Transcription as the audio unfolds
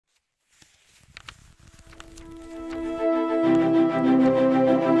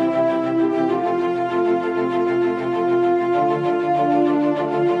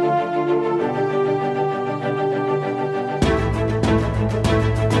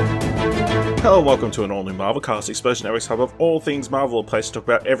Hello and welcome to an all-new Marvel Cast, Explosion Network's hub of all things Marvel, a place to talk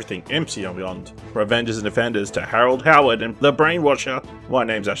about everything MCU and beyond. From Avengers and Defenders to Harold Howard and the Brainwatcher. My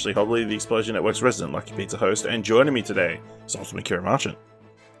name's Ashley Hobley, the Explosion Network's resident Lucky Pizza host, and joining me today is ultimately Ciaran Marchant.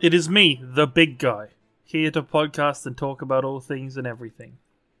 It is me, the big guy, here to podcast and talk about all things and everything.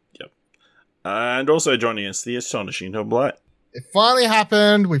 Yep. And also joining us, the astonishing Dylan Blight. It finally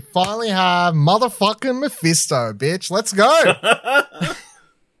happened. We finally have motherfucking Mephisto, bitch. Let's go.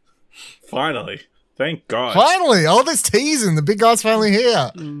 Finally. Thank God. Finally. All this teasing. The big guy's finally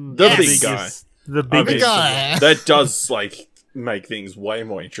here. The big guy. The big guy. That does, make things way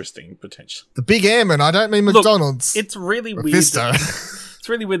more interesting, potentially. The big airman. I don't mean McDonald's. Look, it's really Mephisto. weird. It's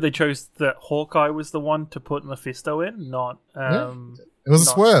really weird they chose that Hawkeye was the one to put Mephisto in, not... It was a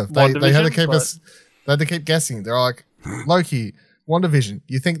swerve. They had to keep us... They had to keep guessing. They're like, Loki, WandaVision.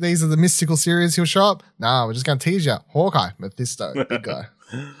 You think these are the mystical series he'll show up? Nah, we're just going to tease you. Hawkeye, Mephisto, big guy.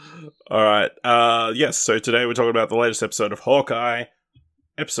 All right. Yes, so today we're talking about the latest episode of Hawkeye,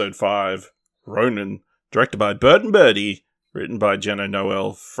 episode 5, Ronin, directed by Bert and Bertie, written by Jenna,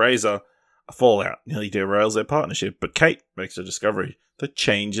 Noel, Frazier. A fallout nearly derails their partnership, but Kate makes a discovery that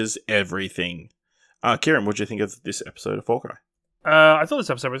changes everything. Ciaran, what do you think of this episode of Hawkeye? I thought this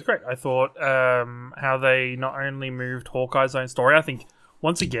episode was great. I thought how they not only moved Hawkeye's own story, I think,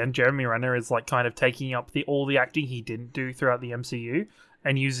 once again, Jeremy Renner is kind of taking up all the acting he didn't do throughout the MCU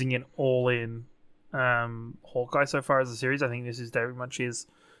and using it all in Hawkeye so far as a series. I think this is very much his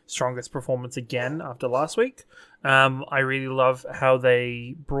strongest performance again after last week. I really love how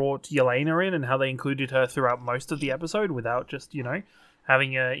they brought Yelena in and how they included her throughout most of the episode without just,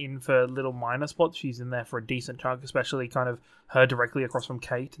 having her in for little minor spots. She's in there for a decent chunk, especially kind of her directly across from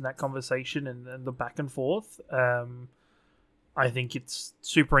Kate in that conversation and the back and forth. I think it's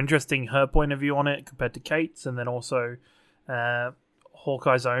super interesting, her point of view on it compared to Kate's, and then also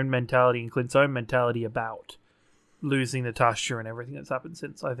Hawkeye's own mentality and Clint's own mentality about losing Natasha and everything that's happened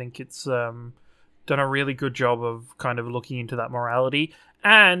since. I think it's done a really good job of kind of looking into that morality.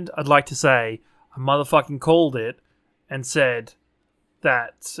 And I'd like to say, I motherfucking called it and said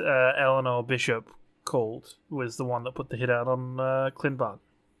that Eleanor Bishop was the one that put the hit out on Clint Bug.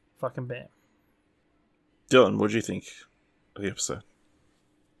 Fucking bam. Dylan, what do you think of the episode?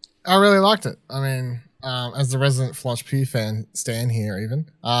 I really liked it. I mean, as the resident Florence Pugh fan, Stan here even,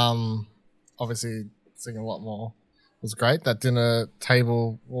 obviously seeing a lot more was great. That dinner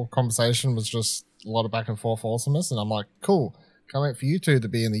table conversation was just a lot of back and forth awesomeness, and I'm like, cool. Can't wait for you two to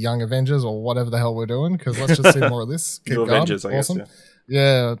be in the Young Avengers or whatever the hell we're doing, because let's just see more of this. Keep going. Avengers, I awesome. guess,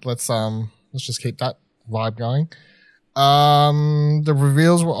 yeah, let's just keep that vibe going. The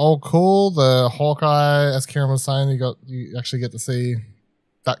reveals were all cool. The Hawkeye, as Ciaran was saying, you actually get to see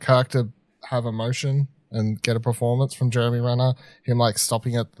that character have emotion and get a performance from Jeremy Renner. Him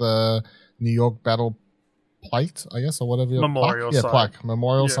stopping at the New York battle plate, I guess, or whatever. Memorial sign. Plaque.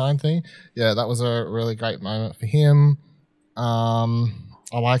 Memorial sign thing. Yeah, that was a really great moment for him.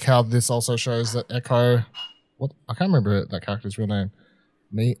 I like how this also shows that Echo... What? I can't remember that character's real name.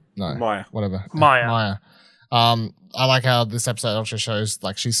 Maya. Whatever. Maya. I like how this episode also shows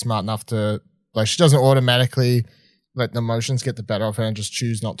she's smart enough to... she doesn't automatically let the emotions get the better of her and just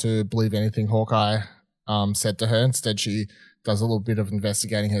choose not to believe anything Hawkeye said to her. Instead, she does a little bit of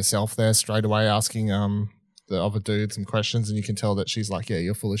investigating herself there, straight away asking the other dude some questions, and you can tell that she's yeah,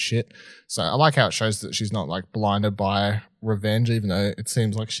 you're full of shit. So I like how it shows that she's not blinded by revenge, even though it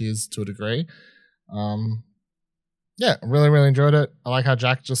seems like she is to a degree. Yeah, really, really enjoyed it. I like how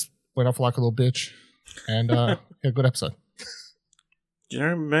Jack just went off like a little bitch, and yeah, good episode.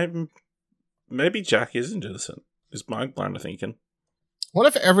 Maybe Jack isn't innocent. Is my line of thinking. What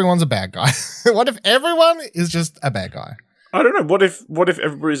if everyone's a bad guy? What if everyone is just a bad guy? I don't know. What if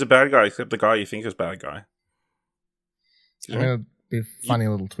everybody's a bad guy except the guy you think is bad guy? I mean, it'd be a funny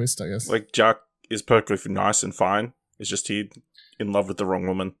little twist, I guess. Jack is perfectly nice and fine. It's just he in love with the wrong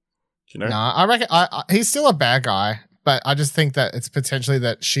woman. Nah, I reckon he's still a bad guy, but I just think that it's potentially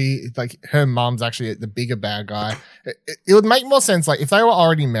that she, her mom's actually the bigger bad guy. It would make more sense, if they were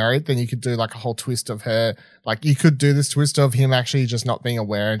already married, then you could do a whole twist of her. You could do this twist of him actually just not being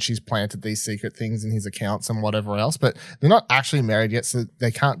aware and she's planted these secret things in his accounts and whatever else, but they're not actually married yet, so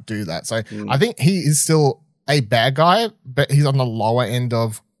they can't do that. So I think he is still a bad guy, but he's on the lower end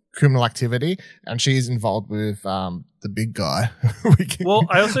of criminal activity, and she's involved with the big guy. Well,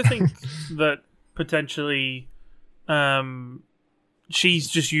 I also think that potentially she's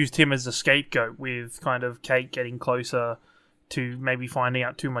just used him as a scapegoat, with kind of Kate getting closer to maybe finding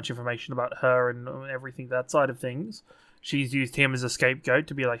out too much information about her and everything that side of things. She's used him as a scapegoat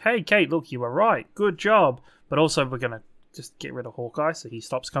to be like, hey, Kate, look, you were right. Good job. But also we're going to just get rid of Hawkeye so he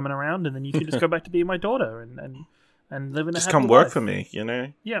stops coming around, and then you can just go back to being my daughter and live in a Just happy come work life. for me, you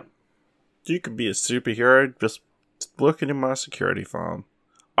know? Yeah. You could be a superhero just working in my security farm.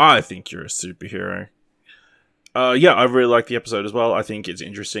 I think you're a superhero. Yeah, I really like the episode as well. I think it's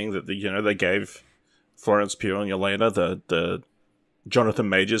interesting that they gave Florence, Pugh, and Yelena the Jonathan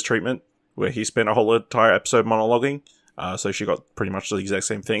Majors treatment, where he spent a whole entire episode monologuing. So she got pretty much the exact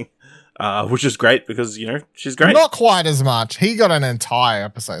same thing, which is great because she's great. Not quite as much. He got an entire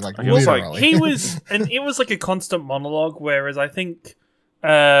episode, like He was like- literally. He was, and it was like a constant monologue, whereas I think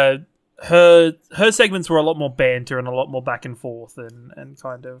her segments were a lot more banter and a lot more back and forth and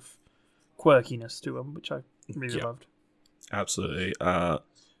kind of quirkiness to them, which I really loved. Absolutely. I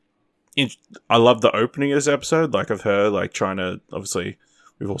love the opening of this episode, like of her like trying to, obviously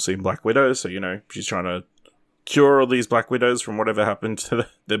we've all seen Black Widow, so she's trying to cure all these Black Widows from whatever happened to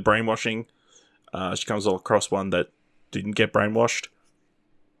the brainwashing. She comes across one that didn't get brainwashed.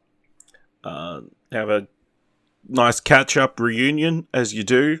 Have a nice catch-up reunion, as you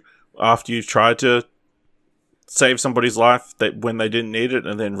do, after you've tried to save somebody's life when they didn't need it,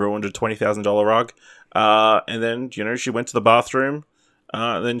 and then ruined a $20,000 rug. And then, she went to the bathroom,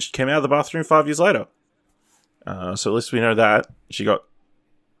 and then she came out of the bathroom 5 years later. So at least we know that she got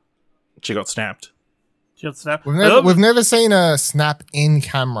snapped. She got snapped. We've never seen a snap in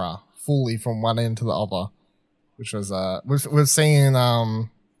camera fully from one end to the other, which was we've seen I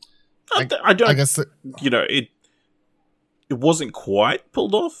don't. I guess It wasn't quite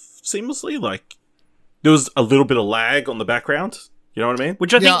pulled off seamlessly. Like there was a little bit of lag on the background. You know what I mean?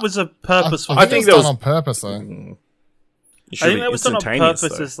 Which I think was a purposeful. I think that was done on purpose though. I think that was done on purpose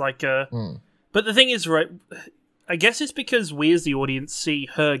though. as like a. But the thing is, right? I guess it's because we as the audience see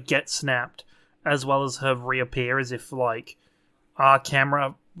her get snapped as well as her reappear, as if like our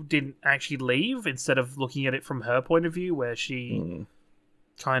camera didn't actually leave, instead of looking at it from her point of view, where she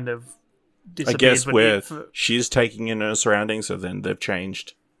kind of I disappears. guess where she's taking in her surroundings, so then they've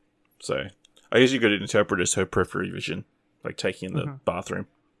changed. So I guess you could interpret it as her periphery vision, like taking in the bathroom.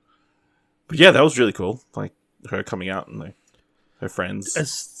 But yeah, that was really cool. Like her coming out and like her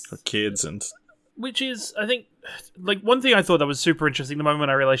friends, her kids, and which is, I think, like one thing I thought that was super interesting. The moment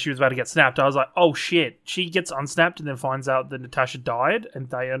I realized she was about to get snapped, I was like, "Oh shit!" She gets unsnapped and then finds out that Natasha died, and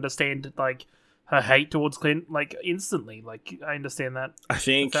they understand like her hate towards Clint like instantly. Like I understand that. I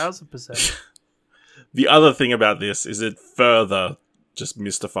think 1000%. The other thing about this is it further just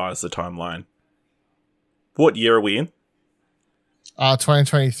mystifies the timeline. What year are we in?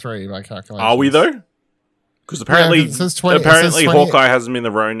 2023 by calculation. Are we though? Because apparently, it says 20 Hawkeye hasn't been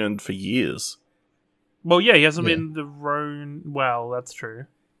the Ronin for years. Well, yeah, he hasn't been the Ronin. Well, that's true.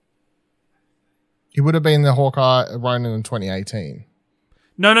 He would have been the Hawkeye Ronin in 2018.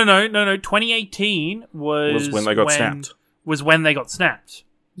 No. 2018 was when they got snapped. Was when they got snapped.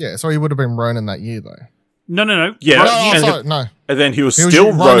 Yeah, so he would have been Ronin that year though. No. Yeah, no. And then he was He was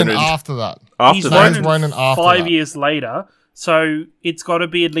still Ronin after that. He's that. Ronin after 5 that. years later. So it's got to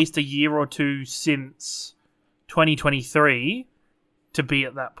be at least a year or two since 2023 to be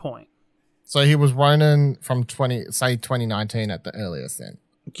at that point. So he was Ronin from 2019 at the earliest then.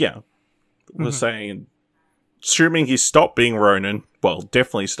 Yeah. We're saying, assuming he stopped being Ronin, well,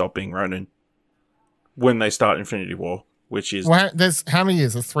 definitely stopped being Ronin when they start Infinity War, which is Well, there's how many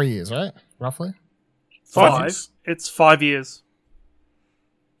years? There's 3 years, right? Roughly. 5 years. It's 5 years.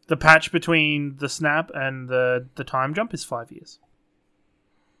 The patch between the snap and the time jump is 5 years.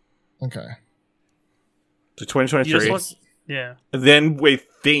 Okay. To 2023. Yeah. And then we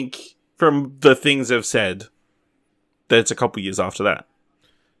think, from the things they've said, that it's a couple years after that.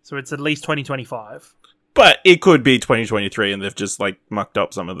 So it's at least 2025. But it could be 2023 and they've just like mucked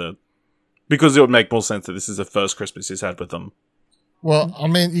up some of the... Because it would make more sense that this is the first Christmas he's had with them. Well, I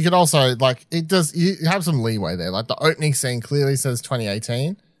mean, you could also, like, it does, you have some leeway there. Like, the opening scene clearly says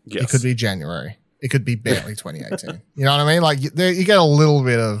 2018. Yes. It could be January. It could be barely 2018. You know what I mean? Like, you get a little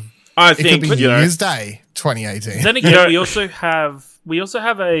bit of... I It think, could be New Year's Day 2018. Then again, we also have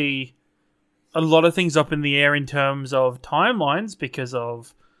a lot of things up in the air in terms of timelines because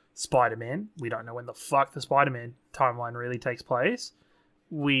of Spider-Man. We don't know when the fuck the Spider-Man timeline really takes place.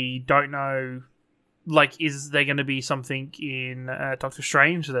 We don't know, like, is there going to be something in Doctor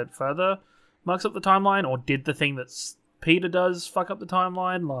Strange that further mucks up the timeline, or did the thing that Peter does fuck up the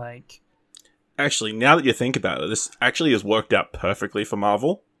timeline? Like, actually, now that you think about it, this actually has worked out perfectly for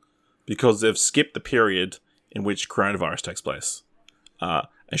Marvel because they've skipped the period in which coronavirus takes place.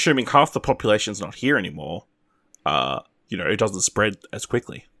 Assuming half the population's not here anymore, it doesn't spread as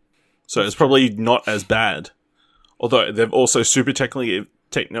quickly. So it's probably not as bad. Although they've also super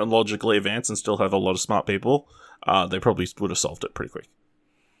technologically advanced and still have a lot of smart people. they probably would have solved it pretty quick.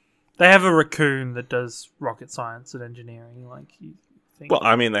 They have a raccoon that does rocket science and engineering. Like you think. Well,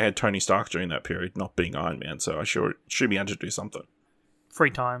 I mean, they had Tony Stark during that period, not being Iron Man, so I should be able to do something. Free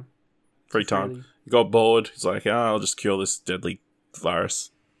time. Free time. He got bored. He's like, I'll just cure this deadly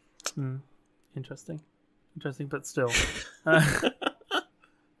virus. Interesting, but still.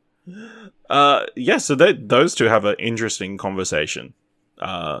 So those two have an interesting conversation.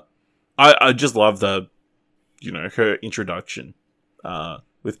 I just love her introduction.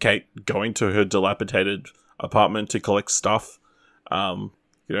 With Kate going to her dilapidated apartment to collect stuff. And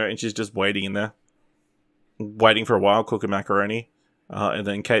she's just waiting in there. Waiting for a while, cooking macaroni. And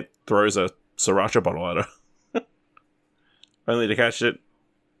then Kate throws a sriracha bottle at her. Only to catch it.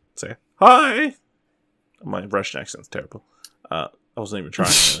 Say, hi! My Russian accent's terrible. I wasn't even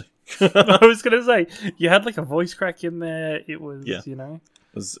trying, really. I was going to say, you had like a voice crack in there. It was, I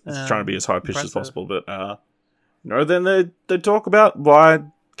was trying to be as high-pitched as possible, but, then they talk about why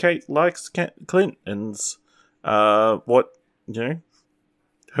Kate likes Clint and, her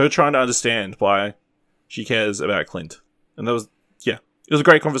trying to understand why she cares about Clint. And that was, it was a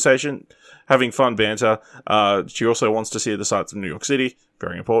great conversation, having fun banter. She also wants to see the sights of New York City,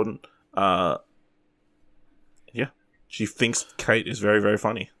 very important. She thinks Kate is very, very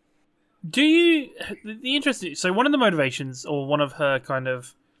funny. The interesting, so one of the motivations, or one of her kind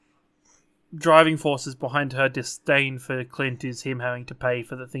of driving forces behind her disdain for Clint is him having to pay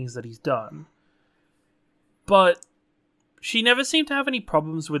for the things that he's done. But she never seemed to have any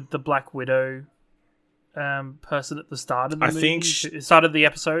problems with the Black Widow person at the start of the movie. I think start of the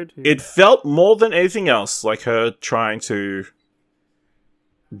episode. It felt more than anything else like her trying to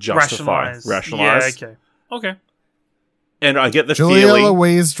rationalize. Yeah, okay. And I get the Julia feeling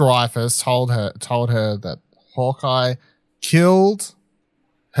Louis-Dreyfus told her that Hawkeye killed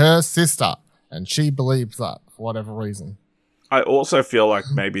her sister, and she believes that for whatever reason. I also feel like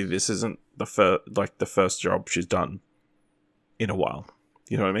maybe this isn't the first job she's done in a while.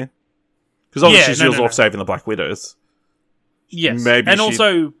 You know what I mean? Because obviously she was off saving the Black Widows. Yes, maybe and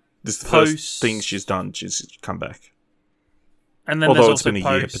also this is the first thing she's done. She's come back, and then although it's been a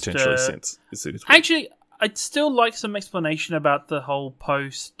year potentially since. Actually, I'd still like some explanation about the whole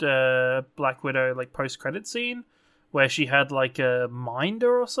post Black Widow post credit scene where she had a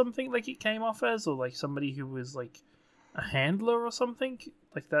minder or something it came off as, or somebody who was a handler or something.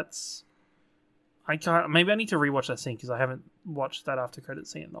 That's. I can't. Maybe I need to rewatch that scene because I haven't watched that after credit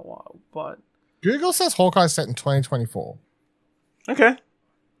scene in a while. But Google says Hawkeye set in 2024. Okay,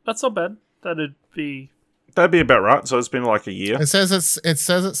 that's not bad. That'd be about right. So it's been a year. It says it's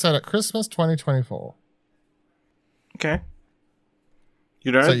set at Christmas 2024. Okay.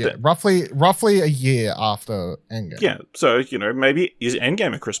 So roughly a year after Endgame. Yeah, so maybe is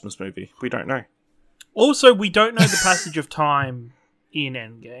Endgame a Christmas movie? We don't know. Also, we don't know the passage of time in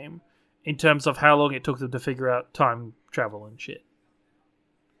Endgame in terms of how long it took them to figure out time travel and shit,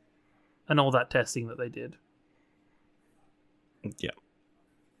 and all that testing that they did. Yeah,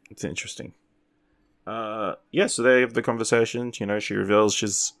 it's interesting. So they have the conversation. She reveals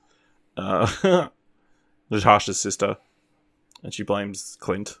she's Natasha's sister, and she blames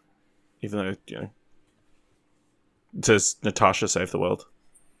Clint, even though it says Natasha saved the world.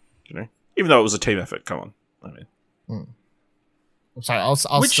 Even though it was a team effort. Come on, I mean. I'm sorry, I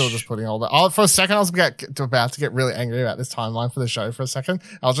was still just putting all that. For a second, I was about to get really angry about this timeline for the show. For a second,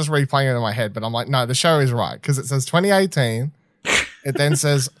 I was just replaying it in my head, but I'm like, no, the show is right because it says 2018. It then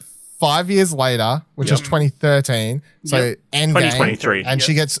says 5 years later, which is 2013. So Endgame, 2023, and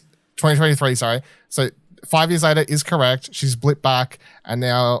she gets 2023. Sorry, so 5 years later is correct. She's blipped back, and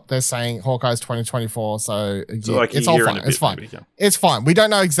now they're saying Hawkeye's 2024. So it's all fine. It's fine. Maybe, yeah. It's fine. We don't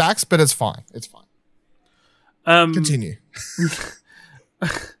know exacts, but it's fine. It's fine. Continue.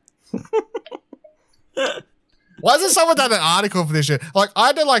 Why hasn't someone done an article for this shit? I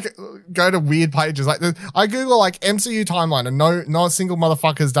had to go to weird pages. I Google MCU timeline, and no single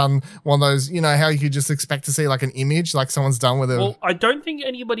motherfucker's done one of those. How you could just expect to see an image someone's done with it. Well, I don't think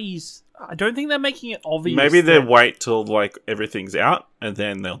they're making it obvious. Maybe they'll wait till everything's out and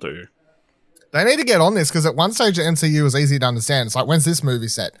then they'll do. They need to get on this because at one stage the MCU was easy to understand. It's when's this movie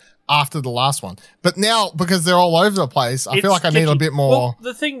set? After the last one. But now, because they're all over the place, I feel like I need a bit more. Well,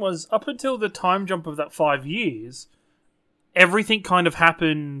 the thing was, up until the time jump of that 5 years, everything kind of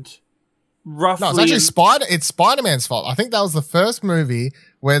happened roughly. No, it's actually it's Spider-Man's fault. I think that was the first movie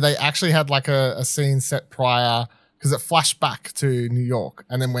where they actually had a scene set prior because it flashed back to New York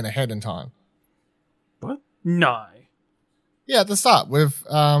and then went ahead in time. What? No. Yeah, at the start with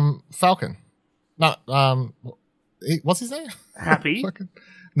Falcon. No, what's his name? Happy?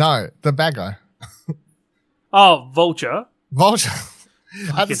 No, the bad guy. Oh, Vulture. Vulture.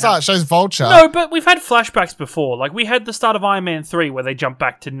 At the start, it shows Vulture. No, but we've had flashbacks before. Like, we had the start of Iron Man 3 where they jump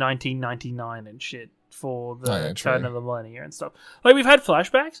back to 1999 and shit for the turn of the millennium and stuff. Like, we've had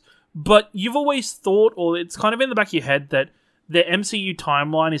flashbacks, but you've always thought, or it's kind of in the back of your head, that the MCU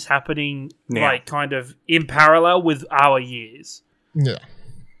timeline is happening, like, kind of in parallel with our years. Yeah.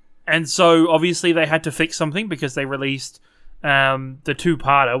 And so, obviously, they had to fix something because they released the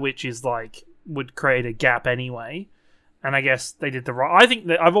two-parter, which is, like, would create a gap anyway. And I guess they did the right...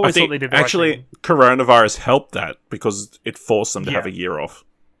 I've always thought they did the right thing. Actually, coronavirus helped that because it forced them to have a year off.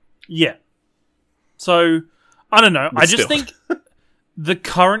 Yeah. So, I don't know. But I just think the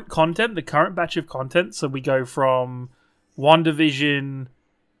current content, the current batch of content, so we go from WandaVision,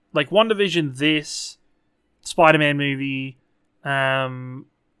 this, Spider-Man movie,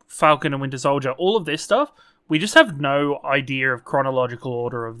 Falcon and Winter Soldier, all of this stuff, we just have no idea of chronological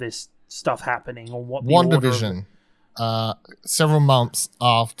order of this stuff happening or what the WandaVision, several months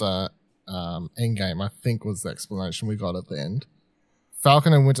after Endgame, I think was the explanation we got at the end.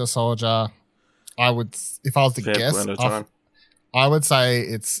 Falcon and Winter Soldier, if I was to guess, I would say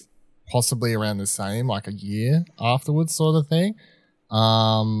it's possibly around the same, like a year afterwards sort of thing.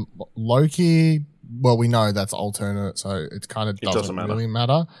 Loki, well, we know that's alternate, so it kind of doesn't really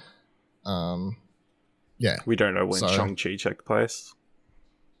matter. Yeah. We don't know when Shang-Chi took place.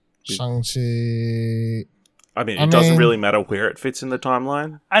 Shang-Chi... I mean, it doesn't really matter where it fits in the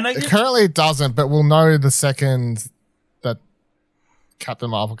timeline. Currently it doesn't, but we'll know the second that Captain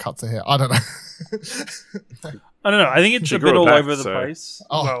Marvel cuts her hair. I don't know. I don't know. I think it's a bit all over the place.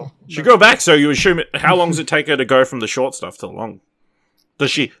 Oh. Well, she go back, so you assume how long does it take her to go from the short stuff to the long?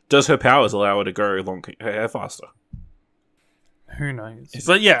 Does her powers allow her to grow her hair faster? Who knows?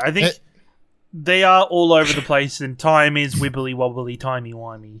 But yeah, I think they are all over the place, and time is wibbly wobbly, timey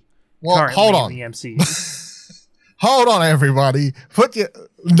wimey. Well, hold on. In the MCU. Hold on, everybody.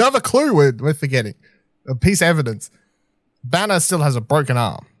 Another clue we're forgetting. A piece of evidence. Banner still has a broken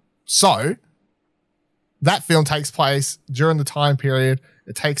arm. So, that film takes place during the time period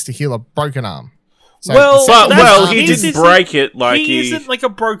it takes to heal a broken arm. So he didn't break it like he isn't like a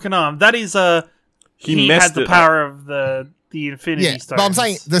broken arm. That is he had the power of the Infinity Stones. But I'm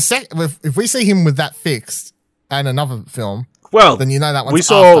saying if we see him with that fixed in another film, then you know that one's we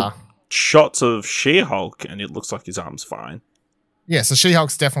saw shots of She-Hulk and it looks like his arm's fine. Yeah, so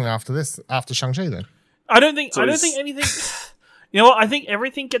She-Hulk's definitely after Shang-Chi then. I don't think anything. You know what? I think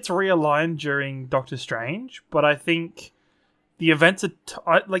everything gets realigned during Doctor Strange, but I think the events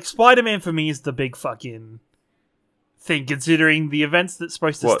like Spider-Man for me is the big fucking thing, considering the events that's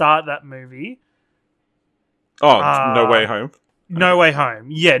supposed to start that movie. Oh, No Way Home. No Way Home.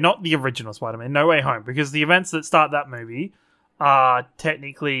 Yeah, not the original Spider-Man. No Way Home, because the events that start that movie are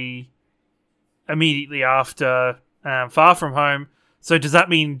technically immediately after Far From Home. So does that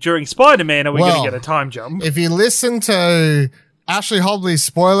mean during Spider-Man are we going to get a time jump? If you listen to Ashley Hobley's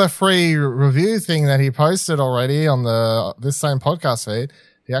spoiler-free review thing that he posted already on this same podcast feed,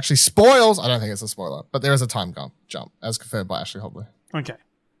 he actually spoils. I don't think it's a spoiler, but there is a time jump as confirmed by Ashley Hobley. Okay.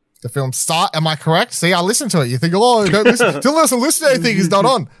 The film start. Am I correct? See, I listened to it. You think, don't listen. Dylan doesn't listen to anything. He's not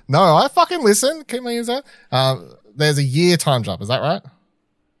on. No, I fucking listen. Keep my ears out. There's a year time jump. Is that right?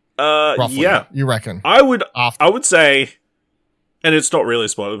 Roughly, yeah. You reckon? I would say, and it's not really a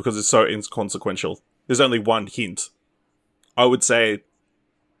spoiler because it's so inconsequential. There's only one hint. I would say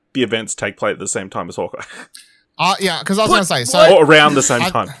the events take place at the same time as Hawkeye. Yeah, because I was going to say... or around the same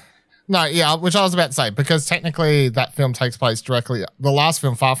time. No, yeah, which I was about to say, because technically that film takes place directly... The last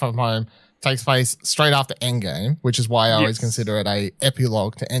film, Far From Home, takes place straight after Endgame, which is why I always consider it a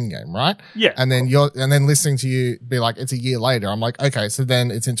epilogue to Endgame, right? Yeah. And then listening to you be like, it's a year later. I'm like, okay, so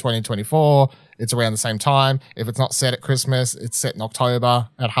then it's in 2024. It's around the same time. If it's not set at Christmas, it's set in October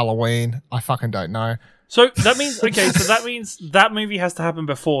at Halloween. I fucking don't know. So that means that movie has to happen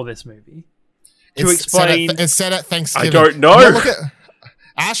before this movie. It's set at Thanksgiving. I don't know. Look at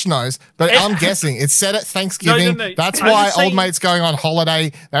Ash knows, but I'm guessing it's set at Thanksgiving. No. That's why old mate's going on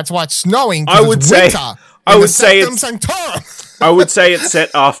holiday. That's why it's snowing. I would say it's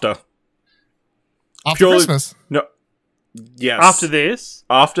set after Christmas. No. Yes. After this.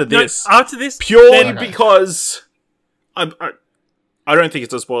 After this. Purely because I don't think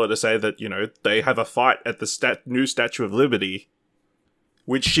it's a spoiler to say that, they have a fight at the new Statue of Liberty,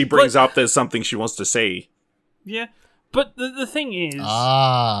 which she brings up there's something she wants to see. Yeah. But the thing is...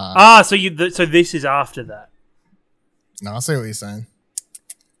 So this is after that. No, I see what you're saying.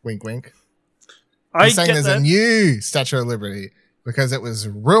 Wink, wink. I'm saying there's a new Statue of Liberty because it was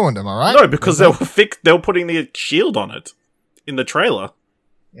ruined, am I right? No, because they were putting the shield on it in the trailer.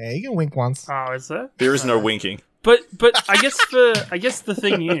 Yeah, you can wink once. Oh, is there? There is no winking. But I guess the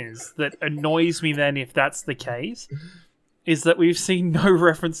thing is that annoys me then if that's the case is that we've seen no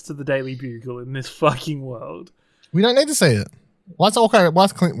reference to the Daily Bugle in this fucking world. We don't need to see it. Why's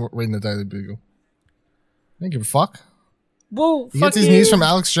Clint reading the Daily Bugle? I don't give a fuck. Well, He gets his news from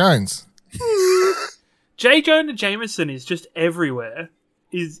Aleks Jones. J. Jonah Jameson is just everywhere.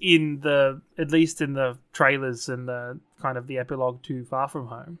 Is at least in the trailers and the kind of the epilogue to Far From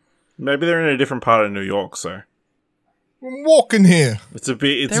Home. Maybe they're in a different part of New York, so I'm walking here. it's a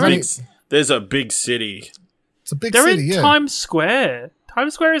big. There's a big city. It's a big They're city, in yeah. Times Square.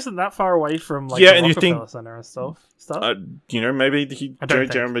 Times Square isn't that far away from the And you Rockefeller think Center and stuff. Maybe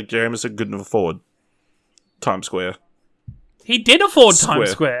don't J. Jameson couldn't afford Times Square. He did afford Square.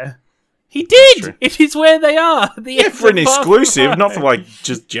 Times Square. He did. True. It is where they are. For an exclusive, not for like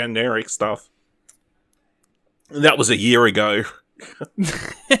just generic stuff. That was a year ago.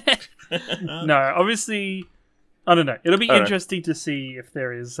 No, obviously, I don't know. It'll be interesting to see if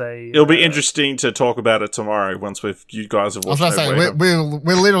there is a. It'll be interesting to talk about it tomorrow once you guys have I was watched about to say,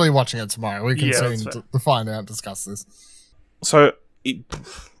 we're literally watching it tomorrow. We can Yeah, soon that's fair. to find out and discuss this. So,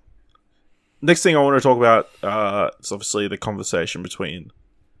 next thing I want to talk about is obviously the conversation between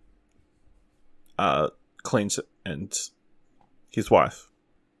Clint and his wife.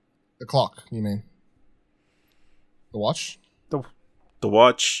 The clock, you mean? The watch? The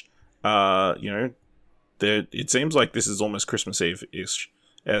watch, it seems like this is almost Christmas Eve-ish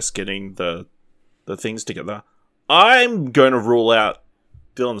as getting the things together. I'm going to rule out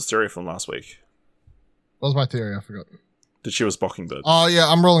Dylan's theory from last week. What was my theory? I forgot. That she was Mockingbird. Oh, yeah,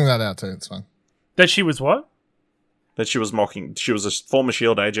 I'm ruling that out too. It's fine. That she was what? That she was She was a former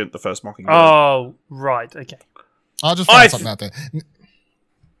S.H.I.E.L.D. agent, the first Mockingbird. Oh, right. Okay. I'll just find something out there.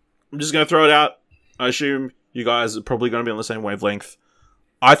 I'm just going to throw it out. I assume you guys are probably going to be on the same wavelength.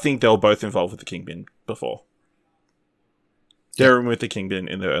 I think they were both involved with the Kingpin before. They were with the Kingpin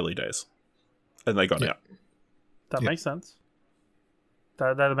in the early days. And they got out. That makes sense.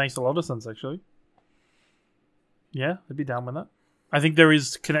 That makes a lot of sense, actually. Yeah, I'd be down with that. I think there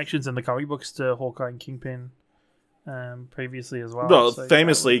is connections in the comic books to Hawkeye and Kingpin previously as well. Well, so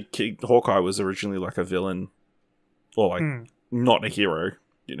famously, Hawkeye was originally like a villain. Or like, not a hero,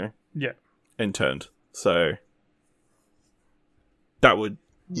 Yeah. and turned. So, that would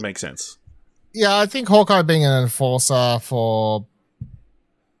make sense. Yeah, I think Hawkeye being an enforcer for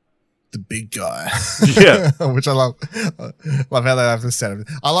the big guy. Yeah. Which I love. Love how they have this set of.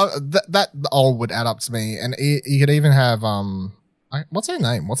 I love that all would add up to me. And you could even have, what's her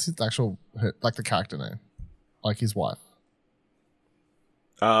name? What's his actual, like the character name? Like his wife.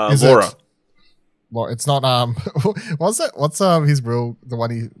 Laura. Well, it's not, what's his real, the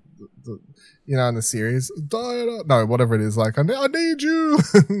one in the series, Diana, no, whatever it is, like, I need you.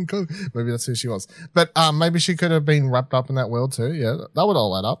 Maybe that's who she was. But maybe she could have been wrapped up in that world too. Yeah, that would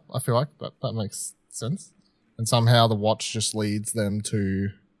all add up. I feel like that makes sense. And somehow the watch just would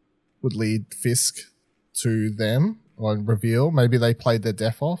lead Fisk to them or reveal. Maybe they played their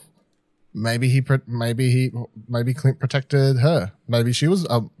death off. Maybe Clint protected her. Maybe she was.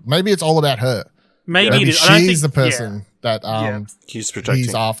 Maybe it's all about her. Maybe she's the person that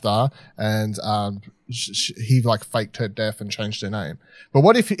he's after, and he like faked her death and changed her name. But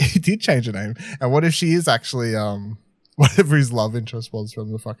what if he did change her name? And what if she is actually whatever his love interest was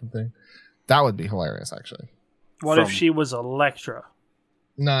from the fucking thing? That would be hilarious, actually. What if she was Elektra?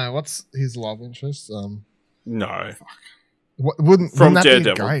 No, what's his love interest? No. Wouldn't that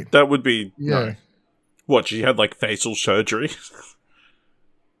Daredevil. be great? That would be no. What, she had like facial surgery?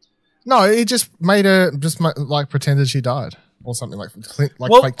 No, it just made her like pretended she died or something like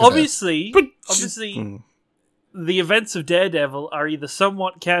well, faked her obviously, the events of Daredevil are either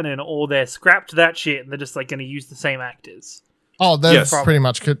somewhat canon or they're scrapped that shit and they're just like going to use the same actors. Oh, they've pretty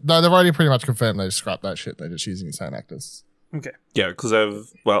much they've already pretty much confirmed they just scrapped that shit. They're just using the same actors. Okay. Yeah, because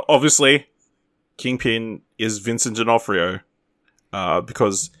obviously, Kingpin is Vincent D'Onofrio.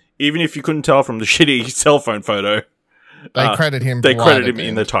 Because even if you couldn't tell from the shitty cell phone photo, they credit him. They credit him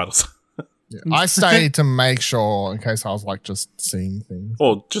in the titles. Yeah. I stayed to make sure in case I was like just seeing things.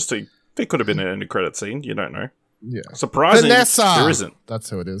 Or there could have been an end credit scene. You don't know. Yeah. Surprising. Vanessa. There isn't. That's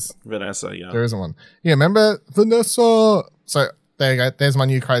who it is. Vanessa. Yeah. There isn't one. Yeah. Remember Vanessa? So there you go. There's my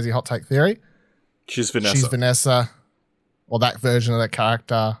new crazy hot take theory. She's Vanessa. She's Vanessa, or that version of that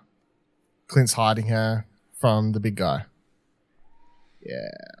character. Clint's hiding her from the big guy.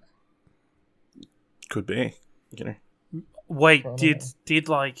 Yeah. Could be. Wait, did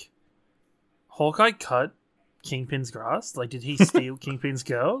like Hawkeye cut Kingpin's grass? Like, did he steal Kingpin's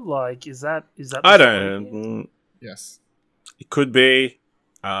girl? Like, is that? I don't know. Yes. It could be.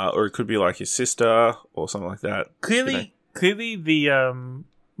 or it could be like his sister or something like that. Clearly, the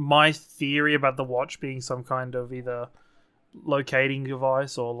my theory about the watch being some kind of either locating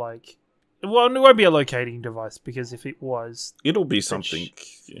device or like, well, it won't be a locating device because if it was, it'll be something.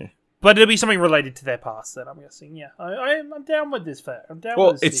 But it'll be something related to their past. Then I'm guessing. Yeah, I'm down with this. I'm down.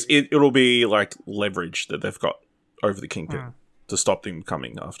 Well, with this it'll be like leverage that they've got over the Kingpin to stop them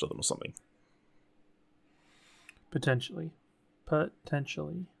coming after them or something. Potentially. I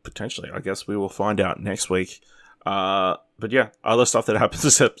guess we will find out next week. But yeah, other stuff that happens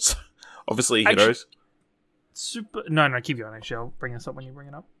this episode. Obviously, he knows. No, keep going. Actually, I'll bring this up when you bring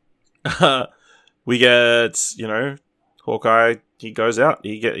it up. We get, Hawkeye. He goes out.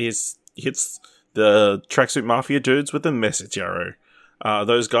 He hits the tracksuit mafia dudes with a message arrow.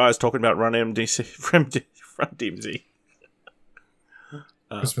 Those guys talking about Run DMZ.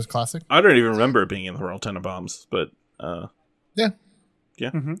 Christmas classic. I don't even remember it being in the Royal Tenenbaums, but yeah,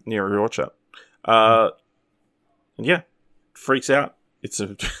 near a rewatch that. And yeah, freaks out. It's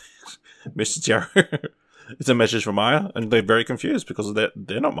a message arrow. It's a message from Maya, and they're very confused because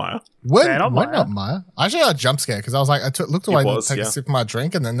they're not Maya. We're not Maya. I actually got a jump scare because I was like, I looked away to take a sip of my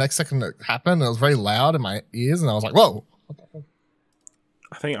drink, and the next second it happened, and it was very loud in my ears, and I was like, whoa.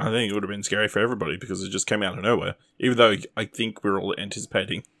 I think it would have been scary for everybody because it just came out of nowhere. Even though I think we're all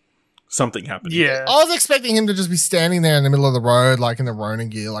anticipating something happening. Yeah. I was expecting him to just be standing there in the middle of the road, like in the Ronin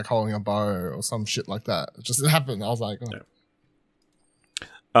gear, like holding a bow or some shit like that. It happened. I was like, oh.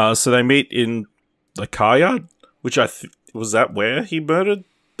 Yeah. So they meet in the car yard, which was that where he murdered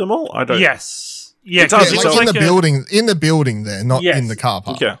them all? I don't. Yes. Yeah, because it's like in the building there, not in the car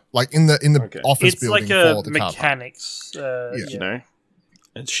park. Yeah. Like in the office it's building like a for the car mechanics.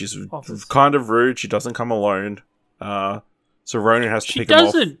 And she's kind of rude. She doesn't come alone. So Ronin has to pick them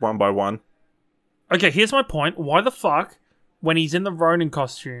off one by one. Okay, here's my point. Why the fuck, when he's in the Ronin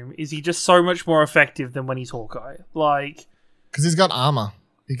costume, is he just so much more effective than when he's Hawkeye? Like, because he's got armor.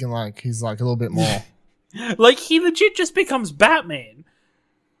 He can he's like a little bit more. Like, he legit just becomes Batman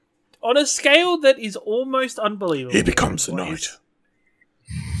on a scale that is almost unbelievable. He becomes a knight.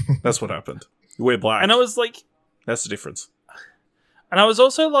 That's what happened. You wear black, and I was like, that's the difference. And I was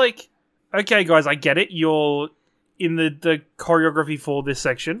also like, okay, guys, I get it. You're in the choreography for this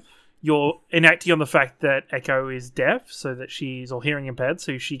section. You're enacting on the fact that Echo is deaf, so that she's or hearing impaired,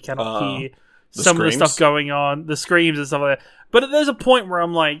 so she cannot hear some of the stuff going on, the screams and stuff like that. But there's a point where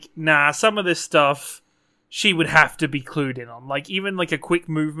I'm like, nah, some of this stuff she would have to be clued in on. Like, even like a quick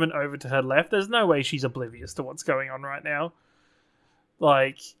movement over to her left, there's no way she's oblivious to what's going on right now.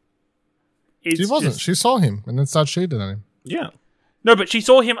 Like, she wasn't. She saw him and then started shooting at him. Yeah. No, but she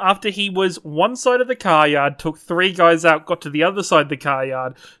saw him after he was one side of the car yard, took 3 guys out, got to the other side of the car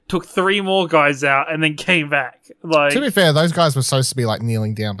yard, took 3 more guys out, and then came back. Like, to be fair, those guys were supposed to be like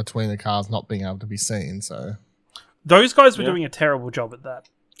kneeling down between the cars, not being able to be seen. So those guys were doing a terrible job at that.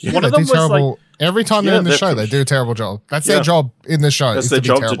 Yeah, one of them was terrible. Like, every time they're in the show, they do a terrible job. That's their job in the show. That's their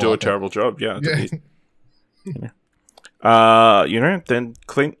job to do a terrible job. Yeah. Then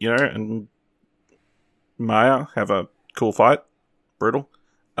Clint, and Maya have a cool fight. Brutal.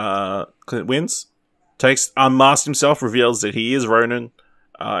 Clint wins. Unmasks himself, reveals that he is Ronin,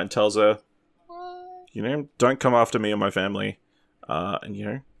 and tells her, don't come after me or my family.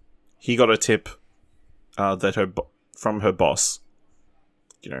 And he got a tip from her boss.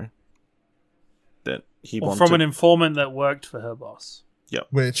 That he wanted from an informant that worked for her boss. Yeah,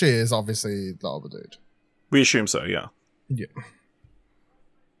 which is obviously the other dude. We assume so. Yeah. Yeah.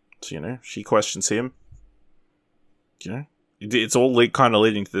 So she questions him. It's all kind of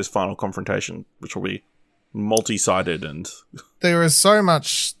leading to this final confrontation, which will be multi-sided and... There is so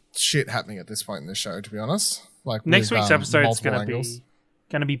much shit happening at this point in the show, to be honest. Like next week's episode is going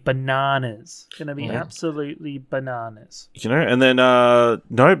to be bananas. Going to be absolutely bananas. And then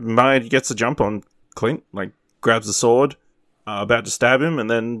Maya gets the jump on Clint, like grabs the sword, about to stab him,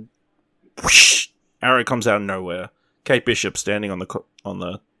 and then whoosh, arrow comes out of nowhere. Kate Bishop standing on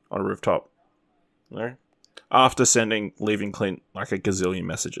a rooftop. After leaving Clint like a gazillion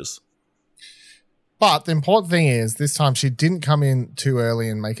messages. But the important thing is, this time she didn't come in too early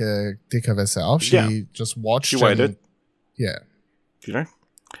and make a dick of herself. She just watched. She waited. Yeah.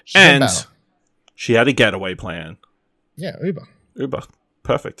 And she had a getaway plan. Yeah, Uber.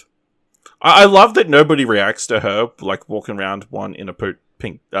 Perfect. I love that nobody reacts to her, like walking around one in a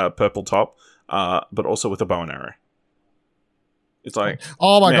purple top, but also with a bow and arrow. It's like,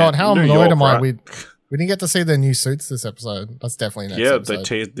 oh my god, how annoyed am I? We didn't get to see their new suits this episode. That's definitely next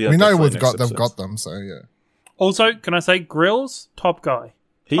episode. We know they've got them, so yeah. Also, can I say Grills, top guy.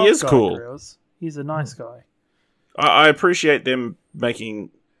 He is cool. Grills. He's a nice guy. I appreciate them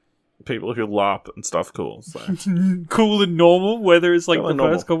making people who LARP and stuff cool. So Cool and normal, whether it's like Cool and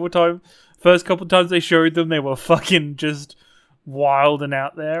the first couple times they showed them, they were fucking just wild and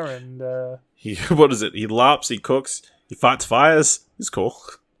out there, and what is it? He LARPs, he cooks, he fights fires. He's cool.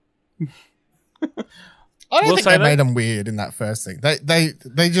 I don't think they made him weird in that first thing.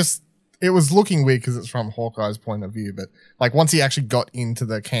 They just, it was looking weird because it's from Hawkeye's point of view, but like once he actually got into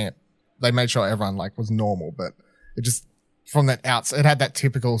the camp, they made sure everyone like was normal, but it just, from that outside, it had that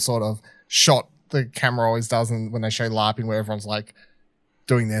typical sort of shot the camera always does when they show LARPing where everyone's like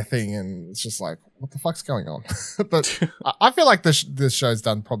doing their thing, and it's just like, what the fuck's going on? But I feel like this show's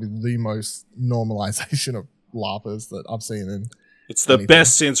done probably the most normalization of LARPers that I've seen in. It's the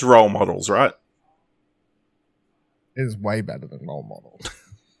best since Role Models, right? It is way better than Role Models.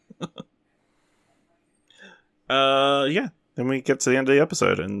 Yeah. Then we get to the end of the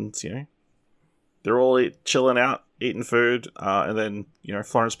episode, and they're all chilling out, eating food, and then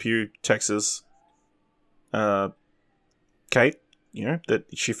Florence Pugh texts Kate, that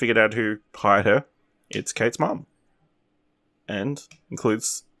she figured out who hired her. It's Kate's mum, and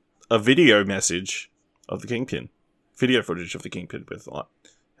includes a video message of the Kingpin, video footage of the Kingpin with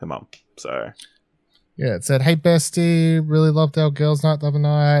her mum. So. Yeah, it said, "Hey bestie, really loved our girls' night the other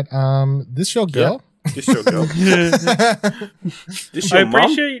night. This your girl? Yeah, this your girl? This your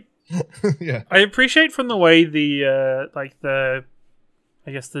mum?" Yeah, I appreciate from the way the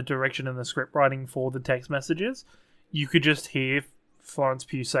direction and the script writing for the text messages, you could just hear Florence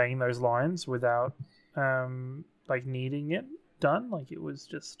Pugh saying those lines without needing it done. Like it was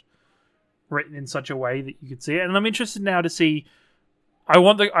just written in such a way that you could see it. And I'm interested now to see.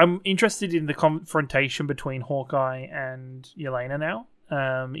 I'm interested in the confrontation between Hawkeye and Yelena now,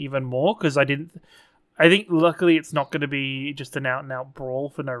 even more, because I think luckily it's not going to be just an out and out brawl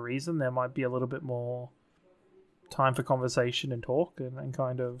for no reason. There might be a little bit more time for conversation and talk and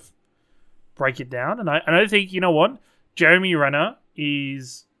kind of break it down. And I think, Jeremy Renner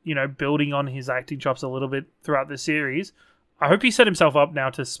is, building on his acting chops a little bit throughout the series. I hope he set himself up now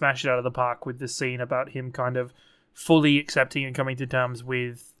to smash it out of the park with this scene about him kind of fully accepting and coming to terms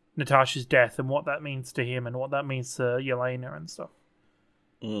with Natasha's death and what that means to him and what that means to Yelena and stuff.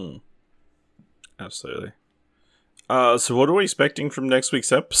 Absolutely. So what are we expecting from next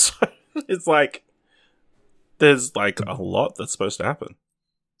week's episode? It's like there's a lot that's supposed to happen.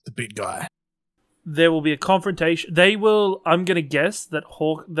 The big guy. There will be a confrontation. I'm going to guess that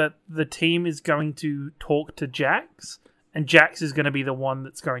that the team is going to talk to Jax, and Jax is going to be the one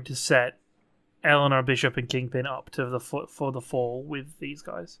that's going to set Eleanor, Bishop, and Kingpin up to for the fall with these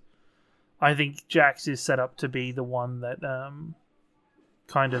guys. I think Jax is set up to be the one that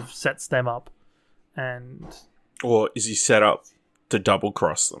kind of sets them up, or is he set up to double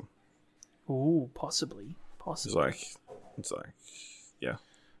cross them? Ooh, possibly. It's like, yeah.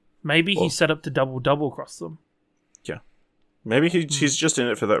 Maybe he's set up to double cross them. Yeah, maybe he's just in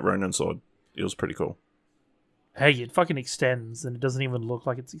it for that Ronin sword. It was pretty cool. Hey, it fucking extends, and it doesn't even look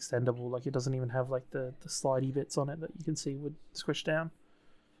like it's extendable. Like, it doesn't even have, the slidey bits on it that you can see would squish down.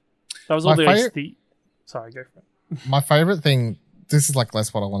 That was all Sorry, go for it. My favourite thing, this is,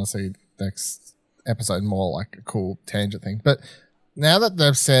 less what I want to see next episode, more like a cool tangent thing. But now that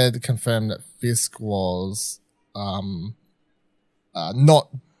they've confirmed that Fisk was not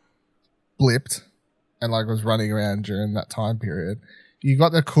blipped and, was running around during that time period, you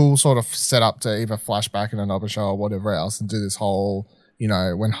got the cool sort of setup to either flashback in another show or whatever else and do this whole,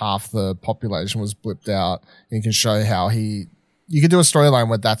 when half the population was blipped out, and you can show how you could do a storyline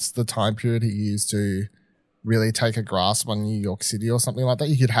where that's the time period he used to really take a grasp on New York City or something like that.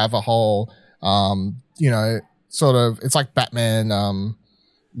 You could have a whole, sort of, it's like Batman,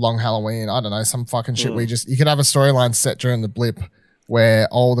 Long Halloween, I don't know, some fucking shit where you could have a storyline set during the blip where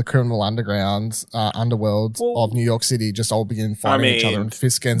all the criminal undergrounds, underworlds of New York City just all begin fighting each other, and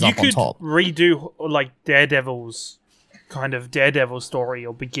Fisk ends up on top. You could redo Daredevil's kind of Daredevil story,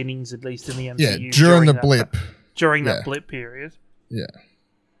 or beginnings at least in the MCU. Yeah, during the blip. During that blip period. Yeah.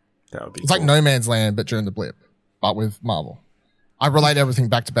 That would be It's like No Man's Land, but during the blip, but with Marvel. I relate everything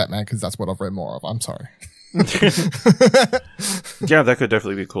back to Batman because that's what I've read more of. I'm sorry. Yeah, that could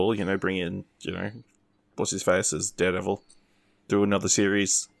definitely be cool. Bring in, what's his face as Daredevil. Do another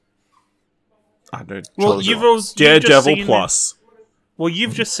series. I don't know. Well, Daredevil Plus. Well,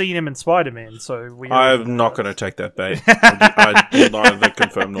 you've just seen him in Spider-Man, so I'm not going to take that bait. I will neither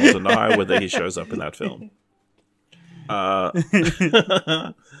confirm nor deny whether he shows up in that film.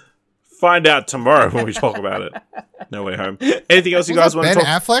 find out tomorrow when we talk about it. No Way Home. Anything else you guys want to talk?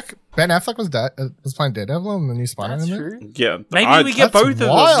 Ben Affleck was playing Daredevil in the new Spider-Man. That's true. Yeah, Maybe we get both of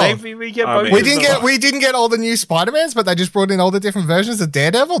them. Maybe we get both. We didn't get all the new Spider-Mans, but they just brought in all the different versions of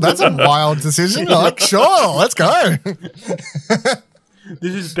Daredevil. That's a wild decision. Like, sure, let's go.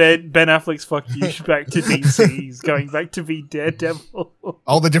 This is Ben Affleck's fuck you back to DC. He's going back to be Daredevil.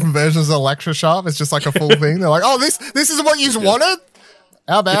 All the different versions of Electra Sharp. It's just like a full thing. They're like, oh, this is what you wanted?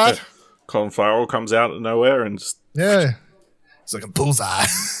 How bad? Colin Farrell comes out of nowhere and just... Yeah. It's like a bullseye.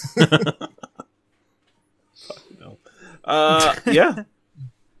 Yeah.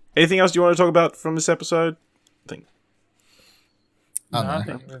 Anything else you want to talk about from this episode?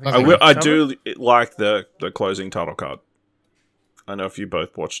 I do like the closing title card. I know if you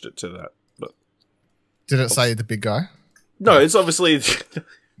both watched it to that, but did it say the big guy? No, it's obviously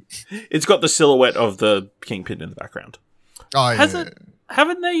it's got the silhouette of the Kingpin in the background. Oh, yeah.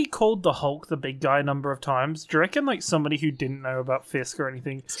 Haven't they called the Hulk the big guy a number of times? Do you reckon like somebody who didn't know about Fisk or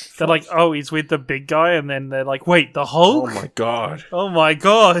anything, they're like, oh, he's with the big guy, and then they're like, wait, the Hulk? Oh my god! Oh my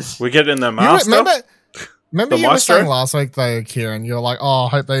god! We get in the master. Remember you were saying last week though, Ciaran, you're like, oh, I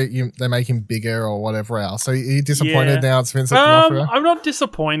hope they make him bigger or whatever else. So are you disappointed now it's Vincent D'Onofrio? I'm not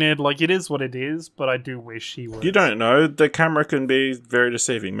disappointed. Like, it is what it is, but I do wish he was. You don't know. The camera can be very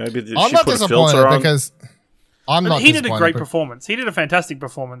deceiving. Maybe I'm not disappointed because he did a great performance. He did a fantastic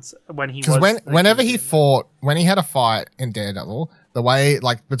performance when he was. Whenever he fought, when he had a fight in Daredevil, the way,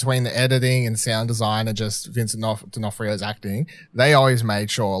 like, between the editing and sound design and just Vincent D'Onofrio's acting, they always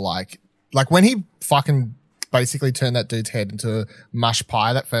made sure, like when he fucking basically turned that dude's head into mush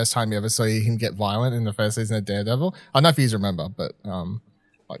pie that first time you ever saw him get violent in the first season of Daredevil. I don't know if you remember, but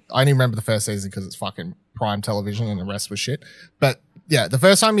like, I only remember the first season because it's fucking prime television and the rest was shit. But yeah, the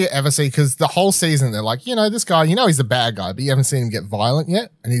first time you ever see, because the whole season they're like, this guy, he's the bad guy, but you haven't seen him get violent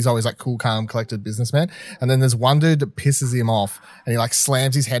yet, and he's always like cool, calm, collected businessman. And then there's one dude that pisses him off, and he like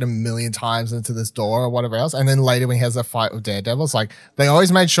slams his head a million times into this door or whatever else. And then later when he has a fight with Daredevil, it's like they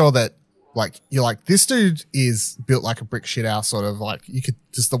always made sure that, like, you're like, this dude is built like a brick shit house, sort of, like, you could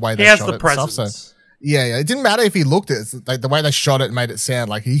just the way they shot it and stuff. So yeah, it didn't matter if he looked it. Like, the way they shot it made it sound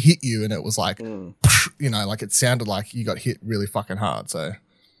like he hit you, and it was like, like it sounded like you got hit really fucking hard. So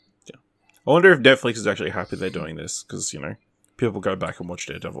yeah, I wonder if Netflix is actually happy they're doing this because people go back and watch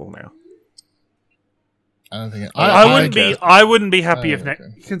Daredevil now. I don't think I wouldn't be happy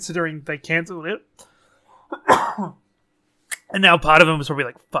considering they cancelled it. And now part of them was probably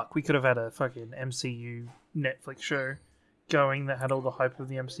like, fuck, we could have had a fucking MCU Netflix show going that had all the hype of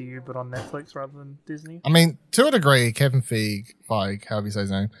the MCU, but on Netflix rather than Disney. I mean, to a degree, Kevin Feige, however you say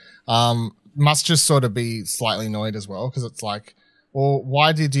his name, must just sort of be slightly annoyed as well, because it's like, well,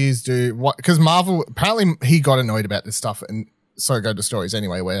 why did you do what? Because Marvel, apparently he got annoyed about this stuff, and so go to stories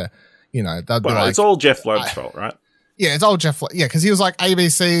anyway, where, they'd be like, it's all Jeff Loeb's fault, right? Yeah, it's all Jeff. Yeah, because he was like,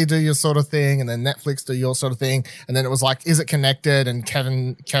 ABC, do your sort of thing, and then Netflix, do your sort of thing, and then it was like, is it connected? And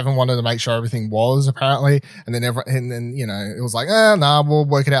Kevin wanted to make sure everything was, apparently, and then it was like, nah, we'll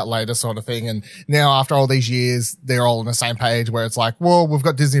work it out later, sort of thing. And now after all these years, they're all on the same page, where it's like, well, we've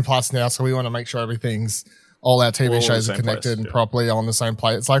got Disney Plus now, so we want to make sure all our TV shows are connected and properly on the same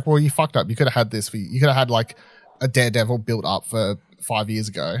plate. It's like, well, you fucked up. You could have had this. You could have had like a Daredevil built up for 5 years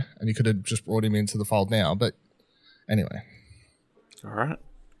ago, and you could have just brought him into the fold now, but. Anyway. All right.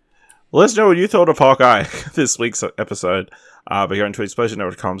 Well, let us know what you thought of Hawkeye this week's episode by going to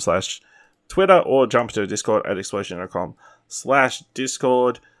explosionnetwork.com/Twitter or jump to Discord at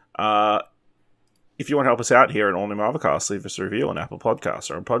explosionnet.com/Discord. If you want to help us out here at All New Marvelcast, leave us a review on Apple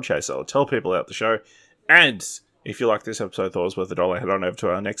Podcasts or on Podchaser, or tell people about the show. And if you like this episode, thought it was worth $1, head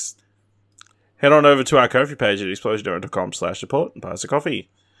on over to our Ko-fi page at explosionnetwork.com/support and buy us a coffee.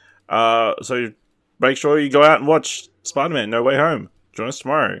 So make sure you go out and watch Spider-Man No Way Home. Join us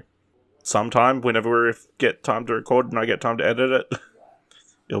tomorrow. Sometime, whenever we get time to record and I get time to edit it.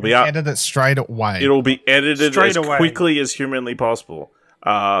 It'll be out. Edit it straight away. It'll be edited as quickly as humanly possible.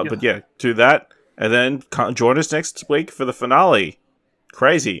 But yeah, do that. And then join us next week for the finale.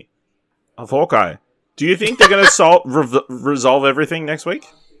 Crazy. Of Hawkeye. Do you think they're going to resolve everything next week?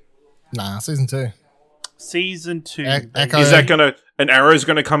 Nah, season 2. Season 2. Is that going to... An arrow's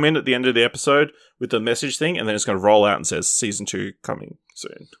going to come in at the end of the episode with the message thing, and then it's going to roll out and says season 2 coming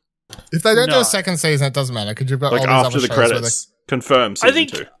soon. If they don't do a second season, it doesn't matter because you've got like all these after other the shows credits. Confirm season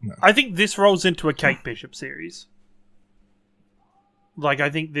 2. I think this rolls into a Kate Bishop series. Like,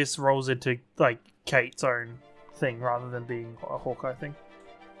 I think this rolls into like Kate's own thing rather than being a Hawkeye thing.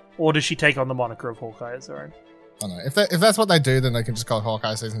 Or does she take on the moniker of Hawkeye as her own? I don't know. If that's what they do, then they can just call it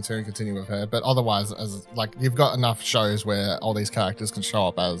Hawkeye season 2 and continue with her. But otherwise, as like you've got enough shows where all these characters can show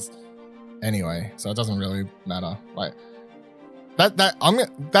up as anyway, so it doesn't really matter. Like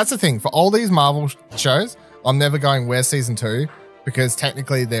that's the thing for all these Marvel shows. I'm never going where's season 2 because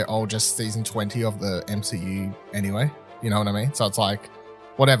technically they're all just season 20 of the MCU anyway. You know what I mean? So it's like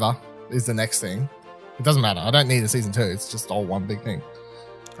whatever is the next thing. It doesn't matter. I don't need a season 2. It's just all one big thing.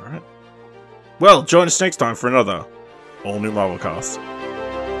 All right. Well, join us next time for another all new Marvel cast.